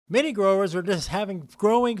Many growers are just having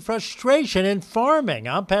growing frustration in farming.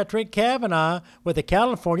 I'm Patrick Cavanaugh with the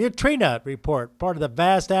California Tree Nut Report, part of the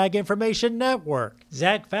Vast Ag Information Network.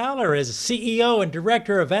 Zach Fowler is CEO and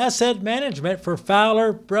Director of Asset Management for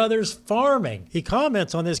Fowler Brothers Farming. He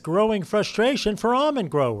comments on this growing frustration for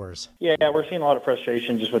almond growers. Yeah, we're seeing a lot of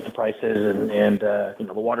frustration just with the prices and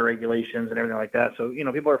the water regulations and everything like that. So,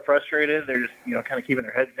 people are frustrated. They're just, kind of keeping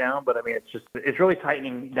their heads down. But, it's really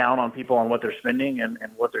tightening down on people on what they're spending and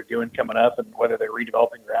what they're doing coming up, and whether they're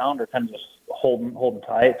redeveloping ground or kind of just holding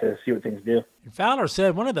tight to see what things do. And Fowler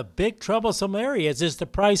said one of the big troublesome areas is the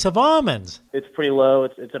price of almonds. It's pretty low.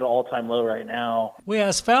 It's at an all-time low right now. We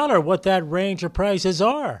asked Fowler what that range of prices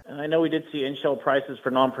are. And I know we did see in-shell prices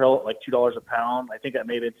for non-pearl at like $2 a pound. I think that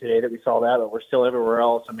may have been today that we saw that, but we're still everywhere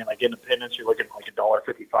else. Like Independence, you're looking at like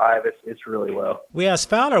 $1.55. It's really low. We asked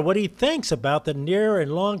Fowler what he thinks about the near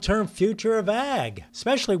and long-term future of ag,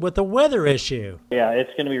 especially with the weather issue. Yeah,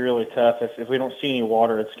 it's going to be really tough. If we don't see any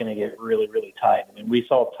water, it's going to get really, really tight. We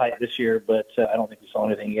saw it tight this year, but I don't think we saw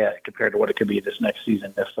anything yet compared to what it could be this next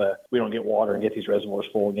season if we don't get water and get these reservoirs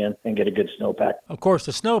full again and get a good snowpack. Of course,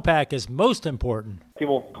 the snowpack is most important.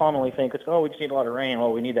 People commonly think we just need a lot of rain.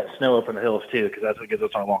 Well, we need that snow up in the hills too, because that's what gives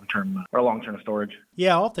us our long-term storage.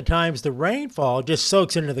 Yeah, oftentimes the rainfall just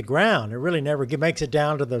soaks into the ground. It really never makes it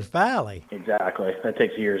down to the valley. Exactly. That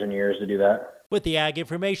takes years and years to do that. With the Ag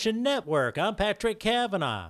Information Network, I'm Patrick Cavanaugh.